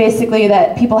 which is basically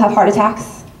that people have heart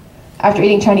attacks after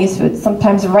eating Chinese food,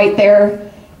 sometimes right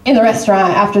there in the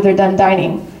restaurant after they're done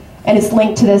dining. And it's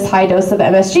linked to this high dose of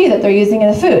MSG that they're using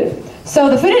in the food. So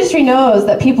the food industry knows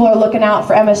that people are looking out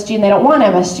for MSG and they don't want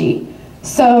MSG.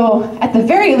 So at the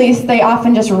very least, they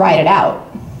often just write it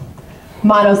out.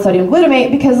 Monosodium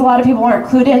glutamate, because a lot of people aren't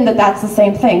clued in that that's the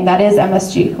same thing. That is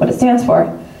MSG, what it stands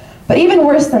for. But even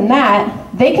worse than that,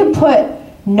 they could put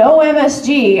no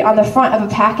MSG on the front of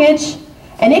a package,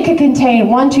 and it could contain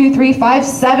 1, 2, 3, 5,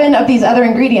 7 of these other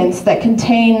ingredients that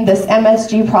contain this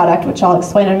MSG product, which I'll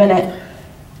explain in a minute,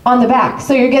 on the back.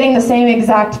 So you're getting the same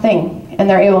exact thing, and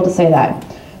they're able to say that.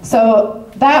 So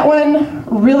that one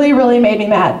really, really made me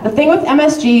mad. The thing with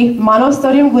MSG,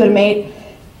 monosodium glutamate,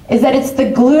 is that it's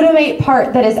the glutamate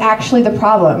part that is actually the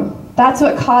problem. That's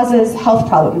what causes health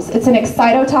problems. It's an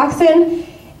excitotoxin.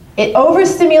 It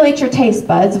overstimulates your taste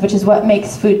buds, which is what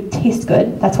makes food taste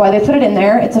good. That's why they put it in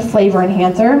there. It's a flavor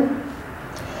enhancer.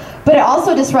 But it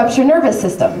also disrupts your nervous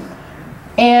system.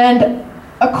 And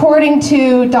according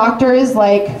to doctors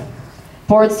like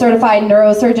board-certified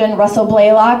neurosurgeon Russell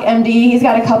Blaylock, MD, he's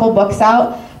got a couple books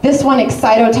out. This one,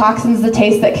 Excitotoxins, The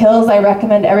Taste That Kills, I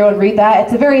recommend everyone read that.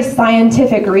 It's a very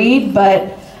scientific read,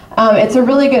 but it's a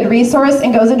really good resource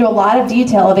and goes into a lot of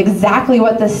detail of exactly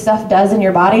what this stuff does in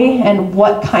your body and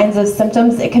what kinds of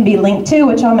symptoms it can be linked to,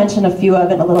 which I'll mention a few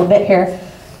of in a little bit here.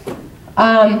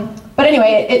 But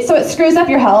anyway, so it screws up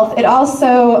your health. It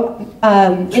also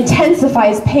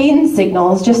intensifies pain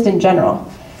signals just in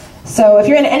general. So if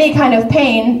you're in any kind of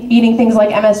pain, eating things like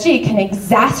MSG can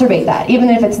exacerbate that, even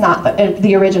if it's not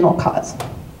the original cause.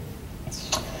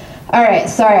 All right,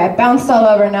 sorry, I bounced all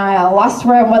over now. I lost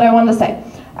what I wanted to say.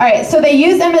 All right, so they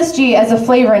use MSG as a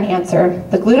flavor enhancer.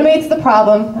 The glutamate's the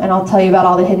problem, and I'll tell you about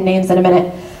all the hidden names in a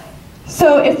minute.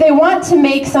 So if they want to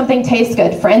make something taste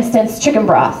good, for instance, chicken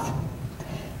broth.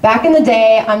 Back in the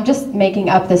day, I'm just making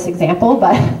up this example,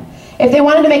 but if they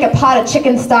wanted to make a pot of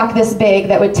chicken stock this big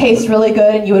that would taste really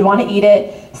good and you would want to eat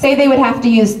it, say they would have to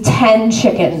use 10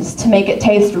 chickens to make it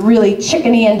taste really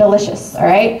chickeny and delicious, all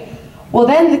right? Well,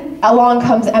 then along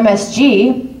comes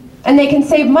MSG, and they can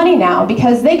save money now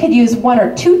because they could use 1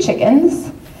 or 2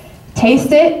 chickens,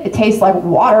 taste it, it tastes like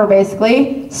water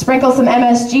basically, sprinkle some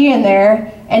MSG in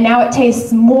there, and now it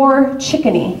tastes more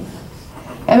chickeny.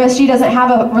 MSG doesn't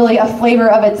have really a flavor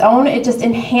of its own, it just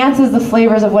enhances the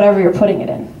flavors of whatever you're putting it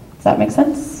in. Does that make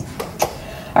sense?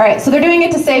 All right, so they're doing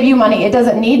it to save you money. It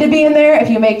doesn't need to be in there. If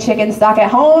you make chicken stock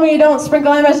at home, you don't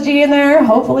sprinkle MSG in there,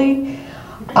 hopefully.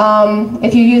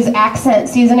 If you use accent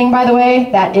seasoning, by the way,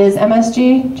 that is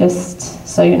MSG, just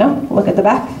so you know. Look at the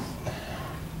back.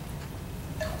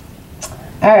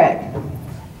 All right.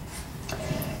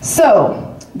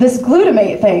 So, this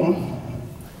glutamate thing.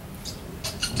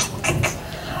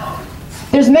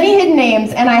 There's many hidden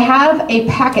names, and I have a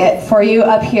packet for you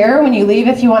up here when you leave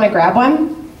if you want to grab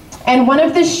one. And one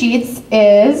of the sheets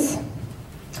is,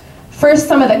 first,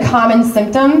 some of the common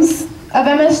symptoms of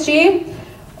MSG,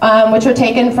 which are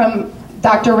taken from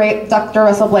Dr.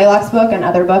 Russell Blaylock's book and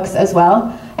other books as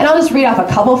well. And I'll just read off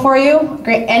a couple for you.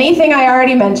 Great. Anything I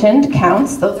already mentioned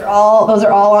counts. Those are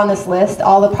all on this list,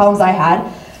 all the problems I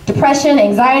had. Depression,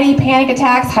 anxiety, panic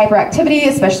attacks, hyperactivity,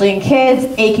 especially in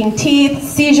kids, aching teeth,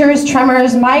 seizures,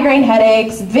 tremors, migraine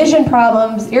headaches, vision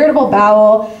problems, irritable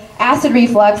bowel, acid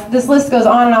reflux. This list goes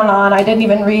on and on and on. I didn't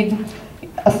even read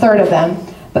a third of them.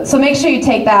 But so make sure you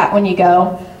take that when you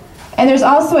go. And there's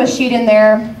also a sheet in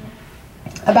there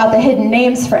about the hidden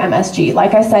names for MSG.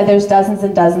 Like I said, there's dozens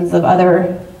and dozens of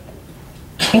other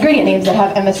ingredient names that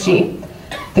have MSG.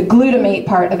 the glutamate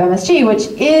part of MSG, which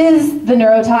is the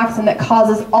neurotoxin that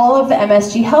causes all of the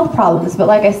MSG health problems. But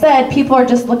like I said, people are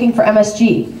just looking for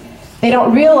MSG. They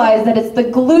don't realize that it's the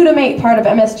glutamate part of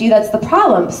MSG that's the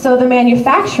problem. So the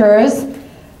manufacturers,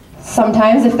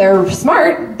 sometimes if they're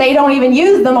smart, they don't even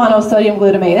use the monosodium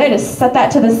glutamate. They just set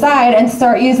that to the side and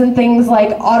start using things like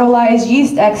autolyzed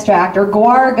yeast extract or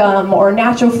guar gum or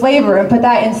natural flavor and put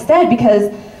that instead,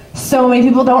 because so many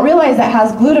people don't realize that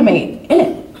has glutamate in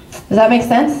it. Does that make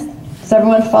sense? Does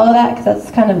everyone follow that? Because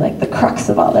that's kind of like the crux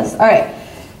of all this. All right.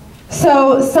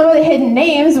 So some of the hidden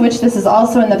names, which this is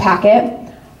also in the packet: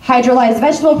 hydrolyzed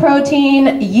vegetable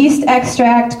protein, yeast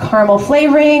extract, caramel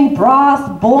flavoring,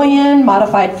 broth, bouillon,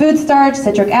 modified food starch,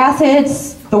 citric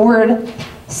acids, the word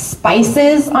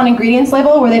spices on ingredients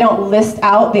label where they don't list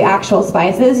out the actual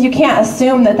spices. You can't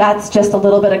assume that that's just a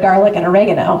little bit of garlic and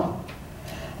oregano.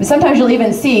 And sometimes you'll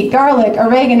even see garlic,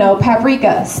 oregano,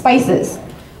 paprika, spices.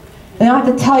 They don't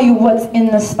have to tell you what's in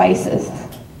the spices.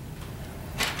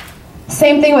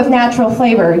 Same thing with natural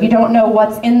flavor. You don't know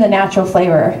what's in the natural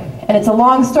flavor. And it's a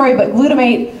long story, but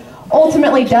glutamate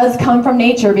ultimately does come from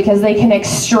nature because they can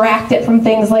extract it from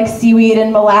things like seaweed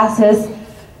and molasses.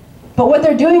 But what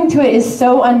they're doing to it is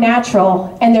so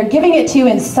unnatural, and they're giving it to you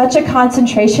in such a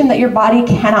concentration that your body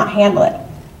cannot handle it.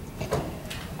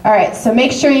 All right, so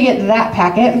make sure you get that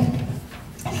packet.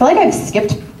 I feel like I've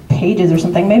skipped pages or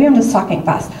something. Maybe I'm just talking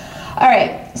fast. All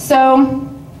right, so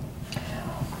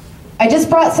I just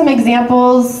brought some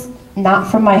examples, not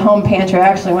from my home pantry. I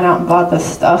actually went out and bought this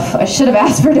stuff. I should have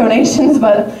asked for donations,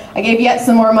 but I gave yet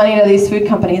some more money to these food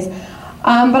companies.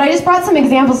 But I just brought some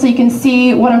examples so you can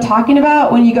see what I'm talking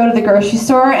about when you go to the grocery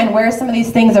store and where some of these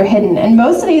things are hidden. And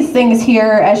most of these things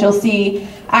here, as you'll see,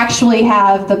 actually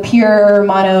have the pure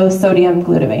monosodium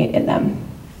glutamate in them.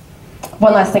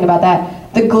 One last thing about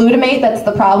that. The glutamate, that's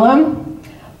the problem.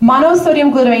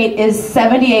 Monosodium glutamate is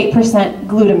 78%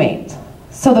 glutamate.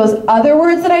 So those other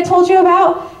words that I told you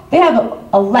about, they have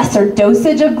a lesser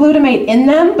dosage of glutamate in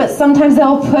them, but sometimes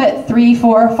they'll put 3,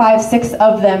 4, 5, 6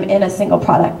 of them in a single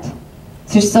product.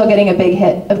 So you're still getting a big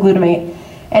hit of glutamate.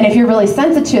 And if you're really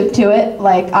sensitive to it,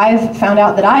 like I've found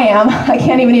out that I am, I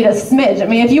can't even eat a smidge. I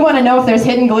mean, if you want to know if there's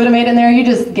hidden glutamate in there, you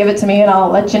just give it to me and I'll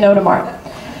let you know tomorrow.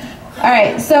 All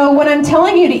right, so when I'm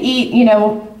telling you to eat,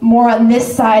 more on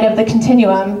this side of the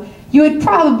continuum, you would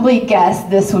probably guess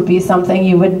this would be something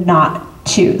you would not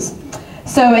choose.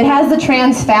 So it has the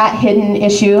trans fat hidden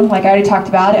issue, like I already talked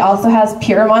about. It also has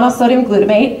pure monosodium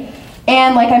glutamate.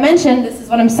 And like I mentioned, this is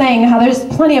what I'm saying, how there's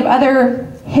plenty of other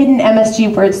hidden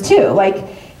MSG words too, like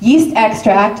yeast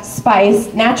extract,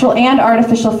 spice, natural and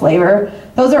artificial flavor.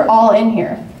 Those are all in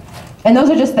here. And those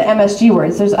are just the MSG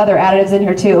words. There's other additives in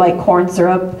here too, like corn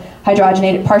syrup,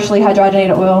 hydrogenated, partially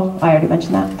hydrogenated oil. I already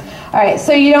mentioned that. All right,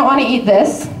 so you don't want to eat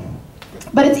this,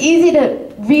 but it's easy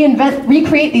to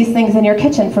recreate these things in your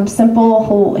kitchen from simple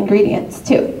whole ingredients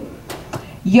too.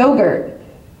 Yogurt.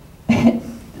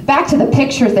 Back to the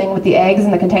picture thing with the eggs in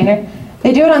the container.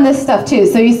 They do it on this stuff too.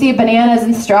 So you see bananas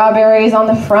and strawberries on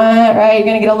the front, right? You're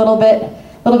gonna get a little bit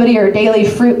of your daily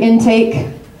fruit intake,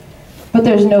 but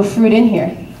there's no fruit in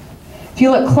here. If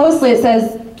you look closely, it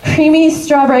says creamy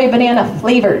strawberry banana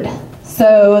flavored.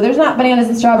 So there's not bananas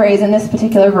and strawberries in this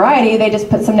particular variety. They just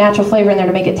put some natural flavor in there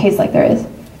to make it taste like there is.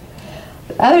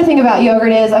 The other thing about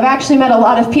yogurt is I've actually met a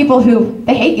lot of people who,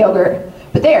 they hate yogurt,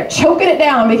 but they are choking it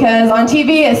down because on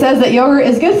TV it says that yogurt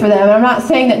is good for them. And I'm not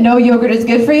saying that no yogurt is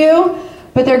good for you,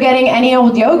 but they're getting any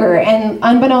old yogurt, and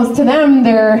unbeknownst to them,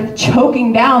 they're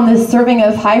choking down this serving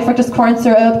of high fructose corn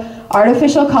syrup,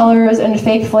 artificial colors, and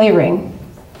fake flavoring.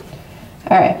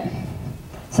 All right,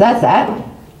 so that's that.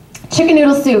 Chicken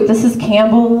noodle soup. This is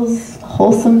Campbell's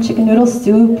wholesome chicken noodle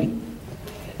soup.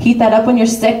 Heat that up when you're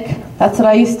sick. That's what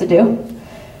I used to do.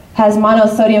 Has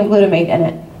monosodium glutamate in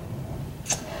it.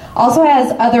 Also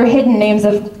has other hidden names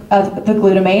of the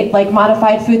glutamate, like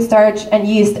modified food starch and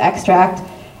yeast extract,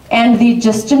 and the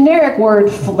just generic word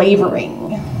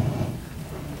flavoring.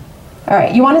 All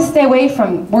right, you want to stay away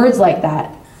from words like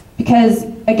that because,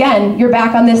 again, you're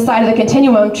back on this side of the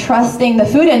continuum trusting the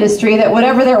food industry that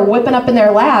whatever they're whipping up in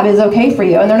their lab is okay for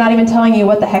you, and they're not even telling you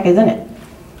what the heck is in it.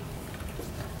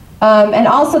 And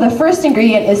also the first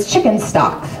ingredient is chicken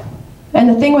stock. And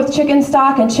the thing with chicken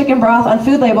stock and chicken broth on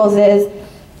food labels is,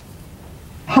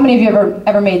 how many of you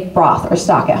ever made broth or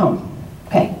stock at home?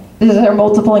 Okay, is there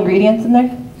multiple ingredients in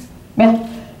there? Yeah.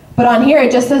 But on here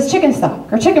it just says chicken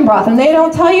stock or chicken broth, and they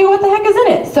don't tell you what the heck is in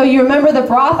it. So you remember the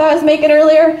broth I was making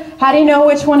earlier? How do you know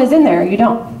which one is in there? You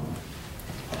don't.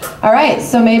 All right,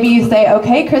 so maybe you say,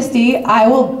 okay, Christy, I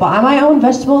will buy my own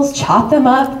vegetables, chop them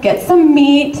up, get some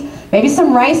meat, maybe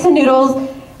some rice and noodles,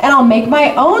 and I'll make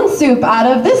my own soup out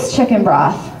of this chicken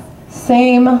broth.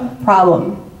 Same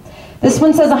problem. This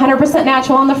one says 100%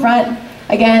 natural on the front.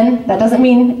 Again, that doesn't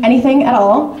mean anything at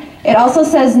all. It also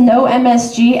says no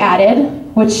MSG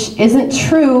added, which isn't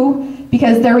true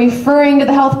because they're referring to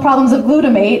the health problems of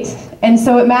glutamate, and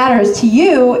so it matters to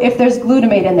you if there's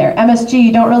glutamate in there. MSG,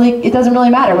 it doesn't really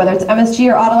matter whether it's MSG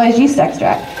or autolyzed yeast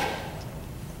extract.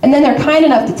 And then they're kind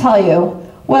enough to tell you,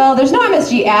 well, there's no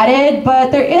MSG added,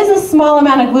 but there is a small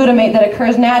amount of glutamate that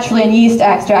occurs naturally in yeast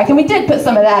extract, and we did put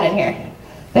some of that in here.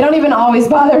 They don't even always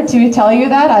bother to tell you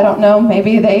that. I don't know,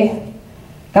 maybe they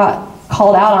got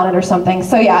called out on it or something.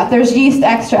 So yeah, there's yeast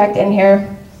extract in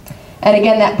here. And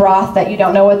again, that broth that you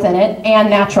don't know what's in it, and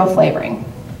natural flavoring.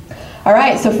 All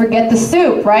right, so forget the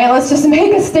soup, right? Let's just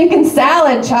make a stinking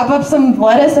salad. Chop up some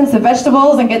lettuce and some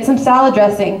vegetables and get some salad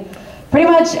dressing. Pretty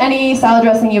much any salad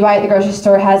dressing you buy at the grocery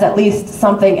store has at least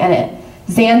something in it.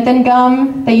 Xanthan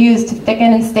gum they use to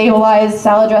thicken and stabilize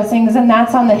salad dressings, and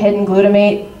that's on the hidden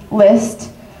glutamate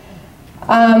list.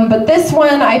 But this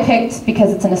one I picked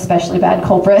because it's an especially bad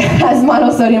culprit. It has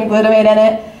monosodium glutamate in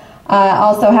it.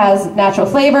 Also has natural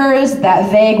flavors,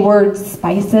 that vague word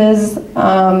spices,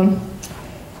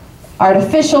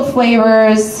 artificial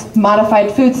flavors,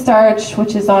 modified food starch,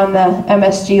 which is on the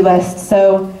MSG list.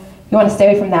 So you want to stay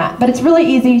away from that. But it's really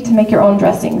easy to make your own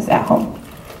dressings at home.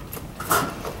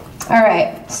 All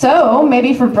right, so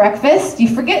maybe for breakfast, you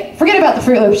forget about the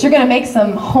Fruit Loops. You're going to make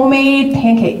some homemade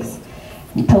pancakes.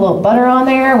 You put a little butter on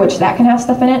there, which that can have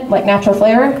stuff in it, like natural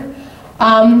flavor.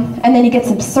 And then you get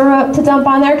some syrup to dump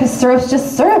on there, because syrup's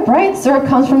just syrup, right? Syrup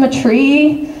comes from a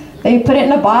tree. They put it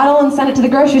in a bottle and send it to the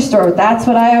grocery store. That's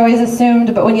what I always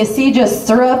assumed. But when you see just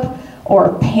syrup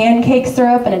or pancake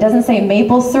syrup, and it doesn't say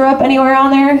maple syrup anywhere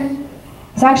on there,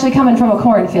 it's actually coming from a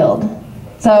cornfield.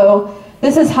 So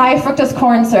this is high fructose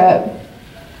corn syrup,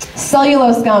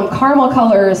 cellulose gum, caramel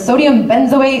colors, sodium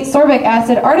benzoate, sorbic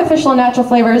acid, artificial and natural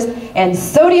flavors, and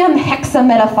sodium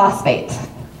hexametaphosphate.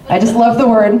 I just love the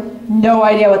word. No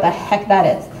idea what the heck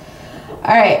that is.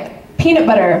 All right, peanut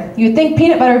butter. You'd think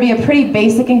peanut butter would be a pretty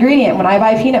basic ingredient. When I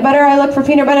buy peanut butter, I look for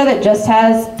peanut butter that just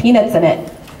has peanuts in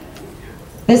it.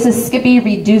 This is Skippy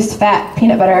reduced fat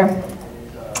peanut butter.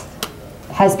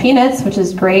 Has peanuts, which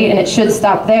is great, and it should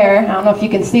stop there. I don't know if you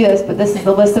can see this, but this is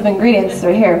the list of ingredients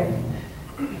right here.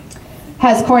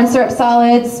 Has corn syrup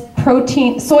solids,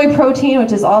 protein, soy protein,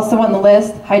 which is also on the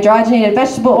list, hydrogenated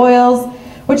vegetable oils,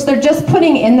 which they're just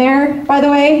putting in there, by the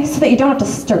way, so that you don't have to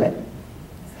stir it.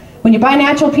 When you buy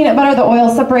natural peanut butter, the oil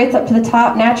separates up to the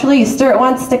top naturally. You stir it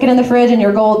once, stick it in the fridge, and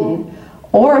you're golden.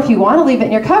 Or if you want to leave it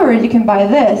in your cupboard, you can buy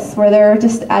this, where they're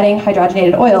just adding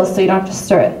hydrogenated oils, so you don't have to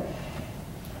stir it.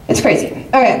 It's crazy.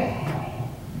 Okay.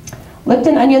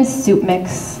 Lipton onion soup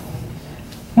mix.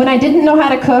 When I didn't know how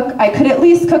to cook, I could at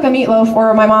least cook a meatloaf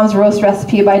or my mom's roast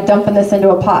recipe by dumping this into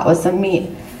a pot with some meat.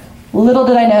 Little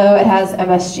did I know it has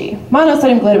MSG,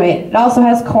 monosodium glutamate. It also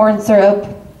has corn syrup,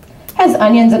 has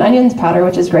onions and onions powder,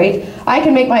 which is great. I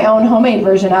can make my own homemade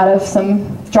version out of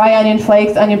some dry onion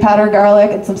flakes, onion powder,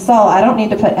 garlic, and some salt. I don't need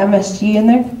to put MSG in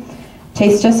there.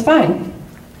 Tastes just fine.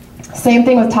 Same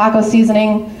thing with taco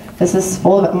seasoning. This is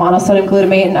full of monosodium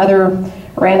glutamate and other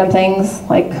random things,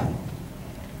 like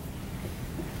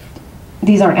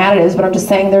these aren't additives, but I'm just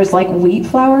saying there's like wheat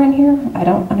flour in here. I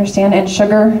don't understand, and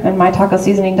sugar, and my taco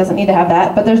seasoning doesn't need to have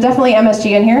that, but there's definitely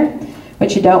MSG in here,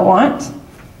 which you don't want.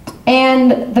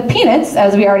 And the peanuts,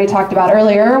 as we already talked about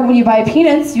earlier, when you buy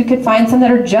peanuts, you could find some that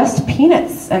are just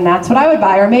peanuts, and that's what I would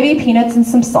buy, or maybe peanuts and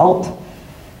some salt.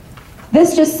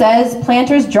 This just says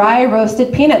Planters dry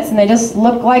roasted peanuts, and they just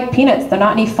look like peanuts. They're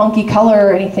not any funky color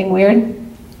or anything weird.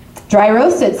 Dry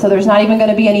roasted, so there's not even going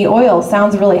to be any oil.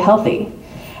 Sounds really healthy.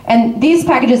 And these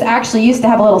packages actually used to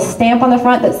have a little stamp on the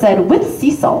front that said, with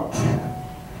sea salt.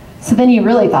 So then you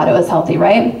really thought it was healthy,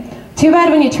 right? Too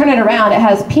bad when you turn it around, it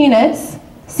has peanuts,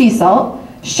 sea salt,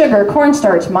 sugar,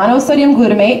 cornstarch, monosodium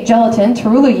glutamate, gelatin,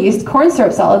 Tarulu yeast, corn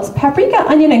syrup solids, paprika,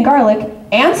 onion, and garlic,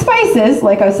 and spices,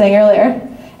 like I was saying earlier,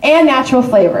 and natural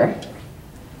flavor.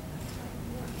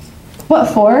 What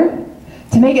for?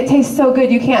 To make it taste so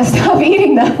good you can't stop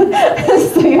eating them,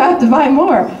 so you have to buy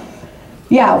more.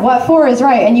 Yeah, what for is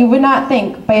right, and you would not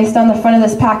think, based on the front of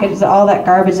this package, that all that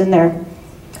garbage in there.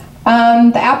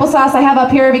 The applesauce I have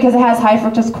up here because it has high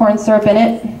fructose corn syrup in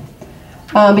it,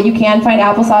 but you can find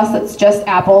applesauce that's just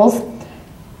apples.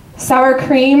 Sour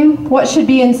cream, what should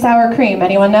be in sour cream?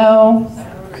 Anyone know?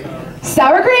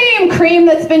 Sour cream! Cream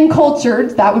that's been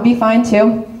cultured, that would be fine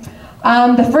too.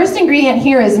 The first ingredient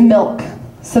here is milk.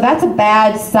 So that's a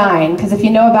bad sign, because if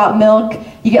you know about milk,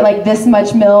 you get like this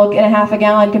much milk in a half a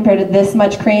gallon compared to this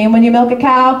much cream when you milk a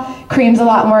cow. Cream's a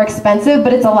lot more expensive,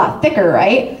 but it's a lot thicker,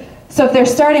 right? So if they're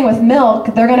starting with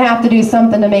milk, they're gonna have to do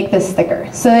something to make this thicker.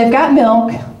 So they've got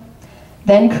milk,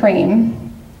 then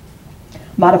cream,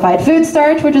 modified food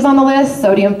starch, which is on the list,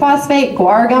 sodium phosphate,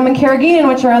 guar gum and carrageenan,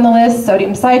 which are on the list,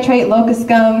 sodium citrate, locust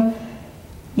gum.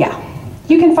 Yeah,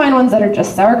 you can find ones that are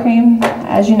just sour cream,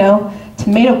 as you know,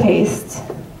 tomato paste.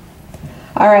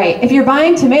 All right, if you're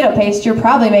buying tomato paste, you're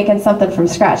probably making something from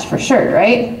scratch for sure,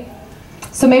 right?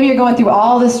 So maybe you're going through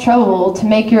all this trouble to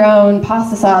make your own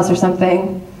pasta sauce or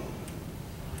something.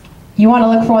 You want to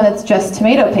look for one that's just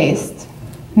tomato paste.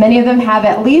 Many of them have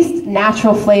at least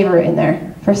natural flavor in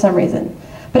there for some reason.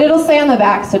 But it'll say on the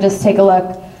back, so just take a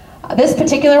look. This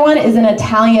particular one is an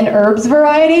Italian herbs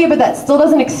variety, but that still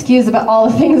doesn't excuse about all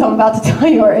the things I'm about to tell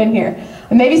you are in here.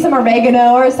 Maybe some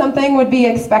oregano or something would be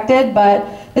expected, but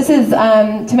this is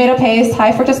tomato paste,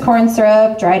 high fructose corn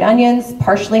syrup, dried onions,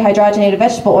 partially hydrogenated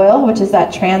vegetable oil, which is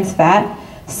that trans fat,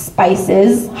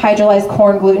 spices, hydrolyzed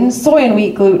corn gluten, soy and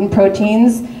wheat gluten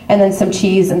proteins, and then some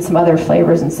cheese and some other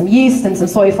flavors and some yeast and some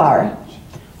soy flour.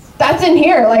 That's in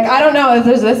here. Like, I don't know if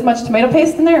there's this much tomato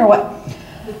paste in there or what.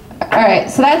 All right,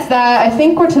 so that's that. I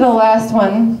think we're to the last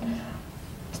one.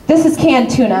 This is canned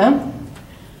tuna.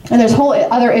 And there's whole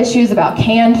other issues about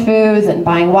canned foods and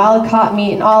buying wild-caught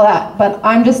meat and all that, but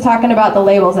I'm just talking about the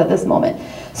labels at this moment.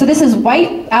 So this is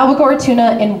white albacore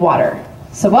tuna in water.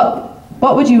 So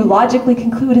what would you logically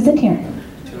conclude is in here?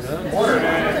 Tuna,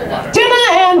 water.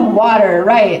 Tuna and water,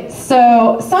 right.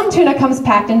 So some tuna comes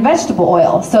packed in vegetable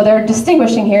oil, so they're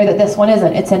distinguishing here that this one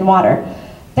isn't, it's in water.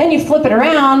 Then you flip it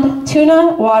around,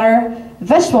 tuna, water,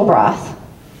 vegetable broth,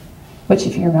 which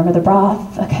if you remember the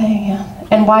broth, okay, yeah.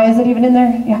 And why is it even in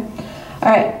there? Yeah. All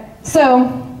right, so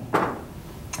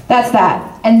that's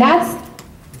that. And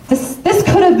this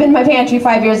could have been my pantry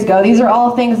 5 years ago. These are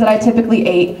all things that I typically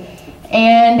ate.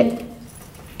 And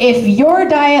if your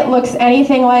diet looks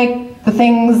anything like the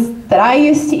things that I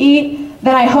used to eat,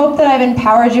 then I hope that I've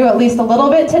empowered you at least a little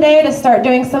bit today to start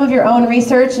doing some of your own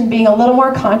research and being a little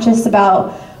more conscious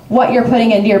about what you're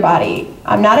putting into your body.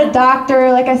 I'm not a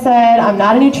doctor, like I said, I'm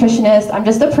not a nutritionist, I'm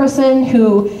just a person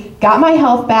who got my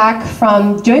health back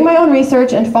from doing my own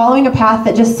research and following a path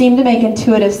that just seemed to make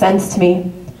intuitive sense to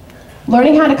me.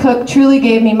 Learning how to cook truly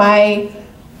gave me my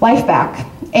life back.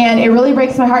 And it really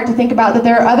breaks my heart to think about that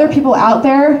there are other people out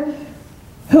there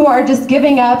who are just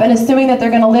giving up and assuming that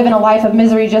they're going to live in a life of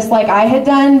misery just like I had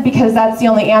done because that's the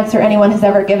only answer anyone has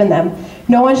ever given them.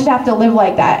 No one should have to live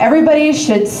like that. Everybody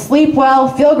should sleep well,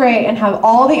 feel great, and have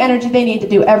all the energy they need to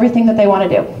do everything that they want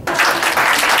to do.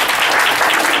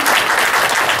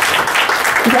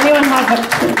 Does anyone have a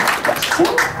question?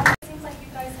 It seems like you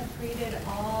guys have created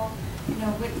all, you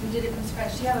did it from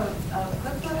scratch. Do you have a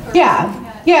cookbook? Or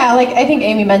Yeah, like I think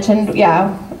Amy mentioned,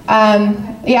 yeah.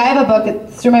 Yeah, I have a book,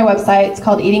 it's through my website, it's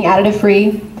called Eating Additive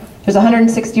Free. There's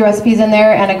 160 recipes in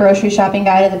there and a grocery shopping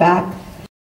guide in the back.